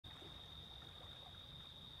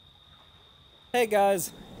Hey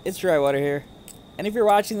guys, it's Drywater here, and if you're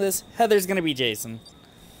watching this, Heather's gonna be Jason.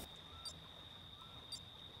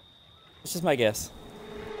 It's just my guess.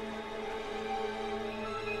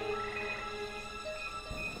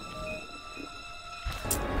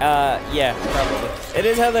 Yeah, probably. It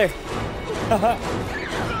is Heather!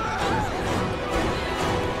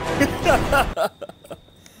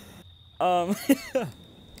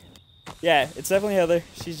 Yeah, it's definitely Heather.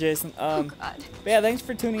 She's Jason. Oh God. But yeah, thanks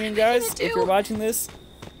for tuning in, guys. If you're watching this,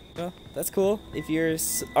 well, that's cool. If you're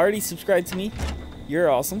already subscribed to me,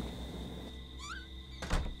 you're awesome.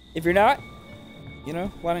 If you're not, you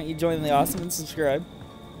know, why don't you join the awesome and subscribe?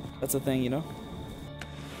 That's a thing, you know.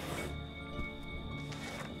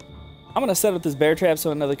 I'm gonna set up this bear trap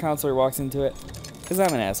so another counselor walks into it, because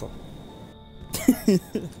I'm an asshole.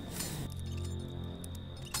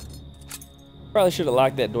 Probably should have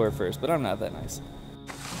locked that door first, but I'm not that nice.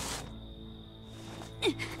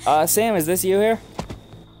 Sam, is this you here?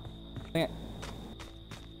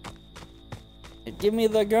 Give me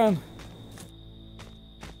the gun.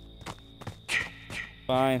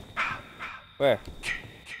 Fine. Where?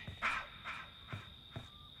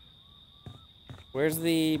 Where's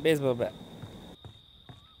the baseball bat?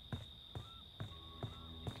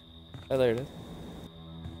 Oh, there it is.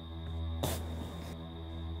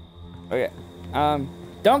 Okay.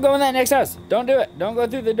 Don't go in that next house. Don't do it. Don't go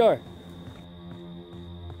through the door.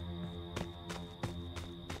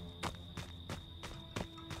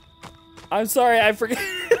 I'm sorry, I forgot.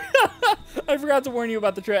 I forgot to warn you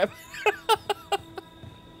about the trap.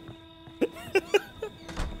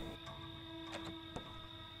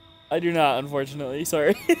 I do not, unfortunately.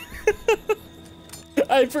 Sorry.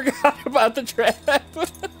 I forgot about the trap.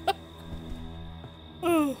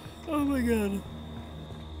 Oh my god.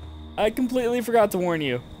 I completely forgot to warn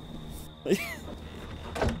you.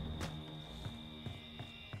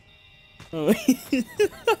 Oh.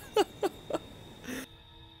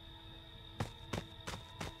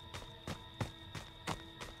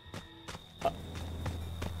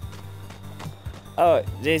 Oh,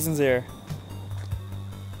 Jason's here.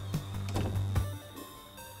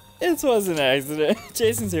 It was an accident.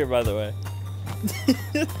 Jason's here, by the way.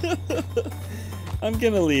 I'm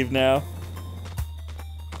gonna leave now.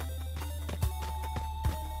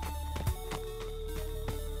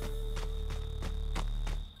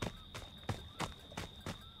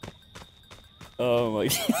 Oh my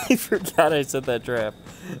god, I forgot I set that trap.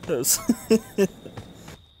 That was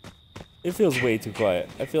It feels way too quiet.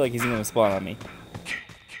 I feel like he's gonna spawn on me.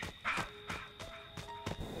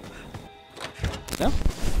 No?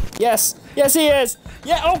 Yes! Yes, he is!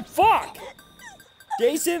 Yeah, oh fuck!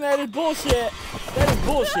 Jason, that is bullshit! That is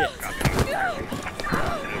bullshit!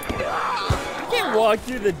 I can't walk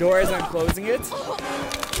through the door as I'm closing it.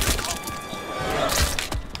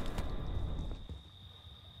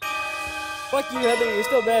 Fuck you, Heather, you're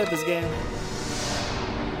still bad at this game.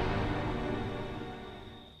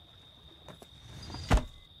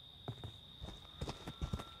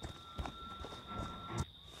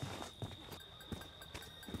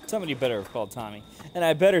 Somebody better have called Tommy. And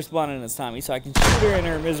I better spawn in as Tommy so I can shoot her in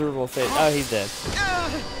her miserable face. Oh, he's dead.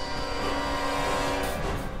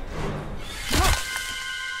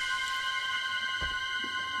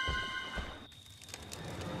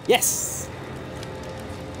 Yes!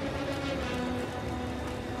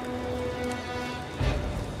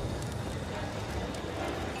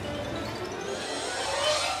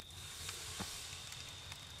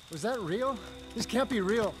 Was that real? This can't be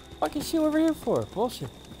real. What is she over here for? Bullshit.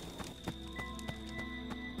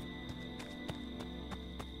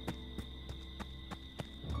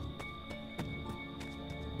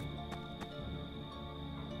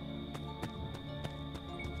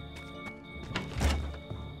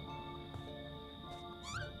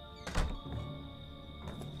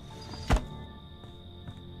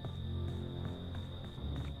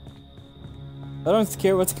 I don't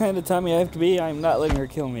care what kind of Tommy I have to be, I'm not letting her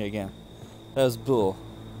kill me again. That was bull.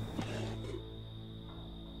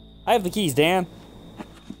 I have the keys, Dan.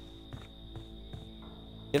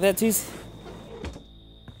 Get that too.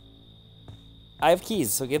 I have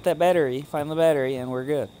keys, so get that battery, find the battery, and we're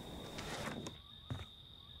good.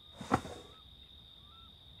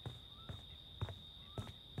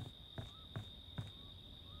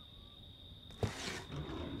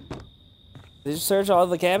 Did you search all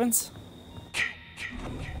the cabins?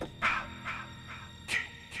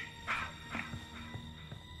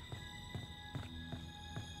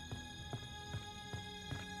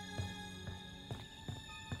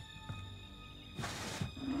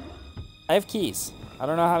 I have keys. I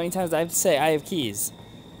don't know how many times I have to say I have keys.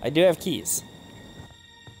 I do have keys.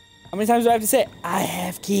 How many times do I have to say I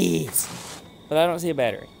have keys? But I don't see a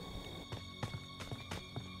battery.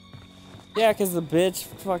 Yeah, because the bitch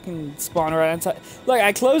fucking spawned right on top. Look,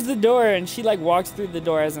 I closed the door and she like walks through the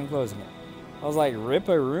door as I'm closing it. I was like,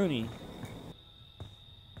 rip-a-rooney.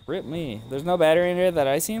 Rip me. There's no battery in here that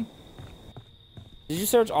I seen? Did you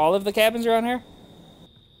search all of the cabins around here?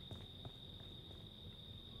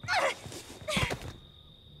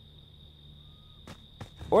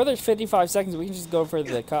 Or there's 55 seconds, we can just go for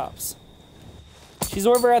the cops. She's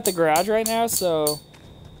over at the garage right now, so...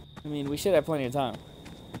 I mean, we should have plenty of time.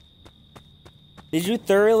 Did you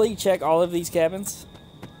thoroughly check all of these cabins?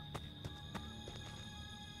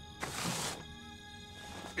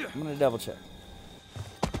 I'm gonna double check.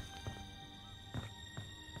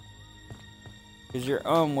 Because your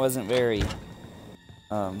wasn't very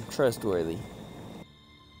trustworthy.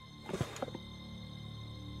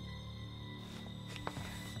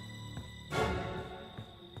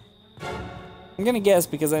 I'm gonna guess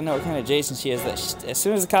because I know what kind of Jason she is that as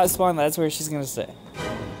soon as the cops spawn, that's where she's gonna stay.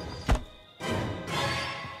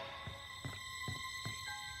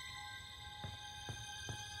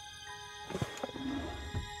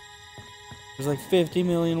 There's like 50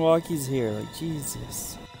 million walkies here, like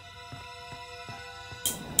Jesus.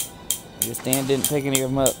 I guess Dan didn't pick any of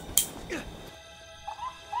them up.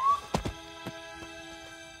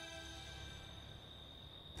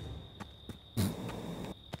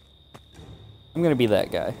 I'm gonna be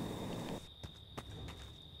that guy.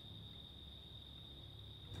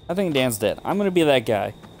 I think Dan's dead. I'm gonna be that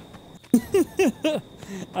guy.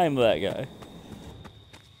 I'm that guy.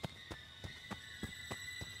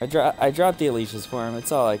 I dropped the Alicia's for him.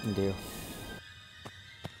 It's all I can do.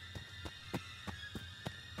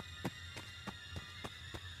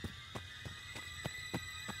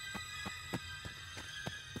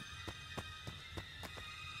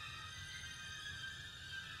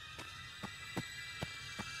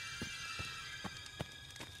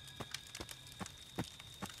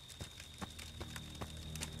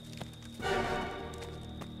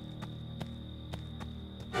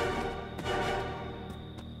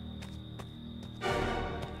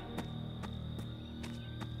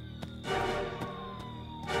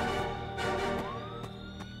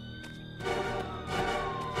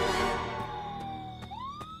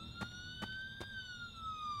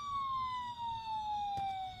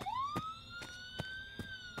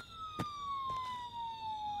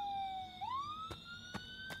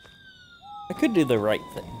 I could do the right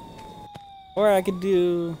thing. Or I could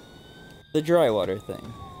do the dry water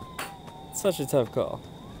thing. It's such a tough call.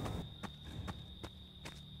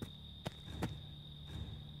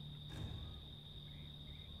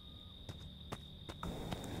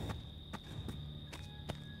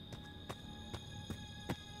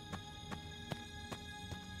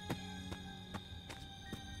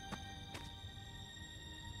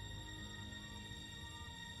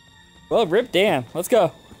 Well, rip Dan. Let's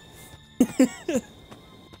go.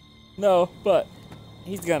 No, but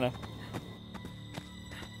he's gonna.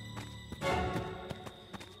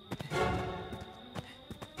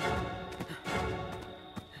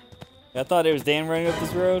 I thought it was Dan running up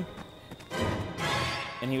this road,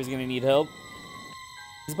 and he was gonna need help.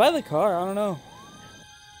 He's by the car. I don't know.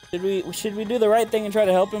 Should we do the right thing and try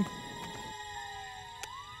to help him?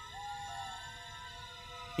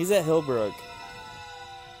 He's at Hillbrook.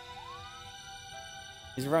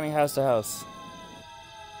 He's running house to house.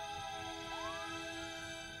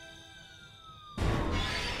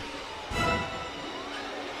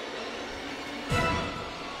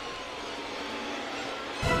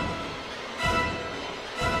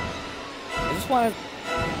 I just want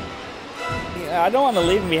to... I don't want to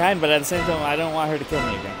leave him behind, but at the same time, I don't want her to kill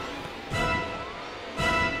me again.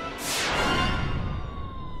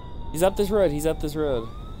 He's up this road. He's up this road.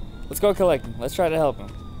 Let's go collect him. Let's try to help him.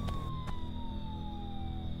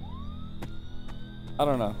 I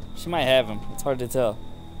don't know. She might have him. It's hard to tell.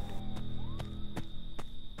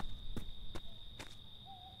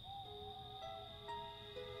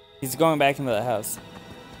 He's going back into the house.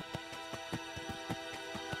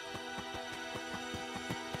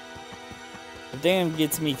 If Dan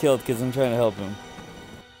gets me killed because I'm trying to help him,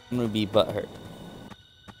 I'm gonna be butthurt.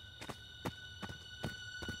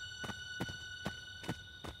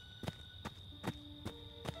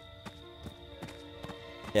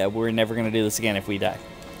 Yeah, we're never gonna do this again if we die.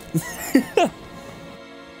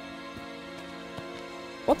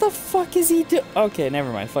 What the fuck is he doing? Okay,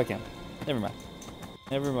 never mind. Fuck him. Never mind.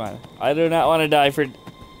 Never mind. I do not want to die for...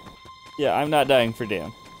 Yeah, I'm not dying for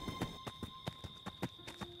Dan.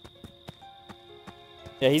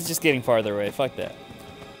 Yeah, he's just getting farther away. Fuck that.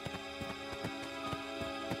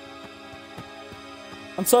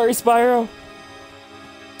 I'm sorry, Spyro.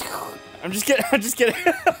 I'm just kidding. I'm just kidding.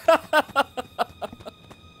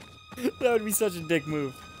 That would be such a dick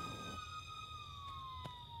move.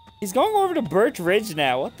 He's going over to Birch Ridge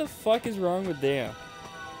now. What the fuck is wrong with Dan?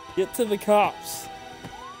 Get to the cops.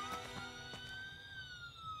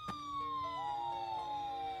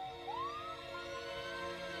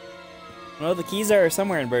 Well, the keys are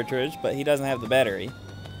somewhere in Birch Ridge, but he doesn't have the battery.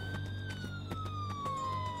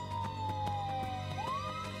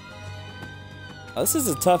 Oh, this is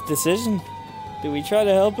a tough decision. Do we try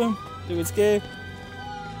to help him? Do we escape?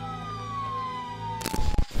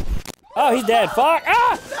 Oh, he's dead. Fuck!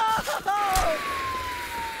 Ah!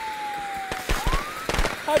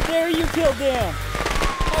 How dare you kill Dan?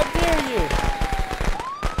 How dare you?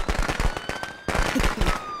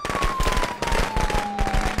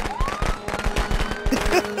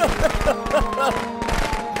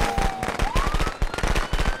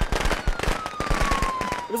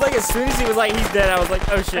 It was like as soon as he was like, he's dead, I was like,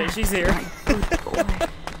 oh shit, she's here. Good boy.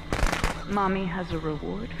 Mommy has a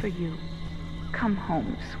reward for you. Come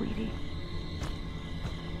home, sweetie.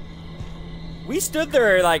 We stood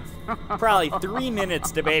there like probably 3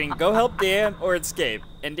 minutes debating go help Dan or escape.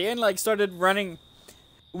 And Dan like started running.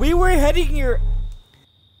 We were heading your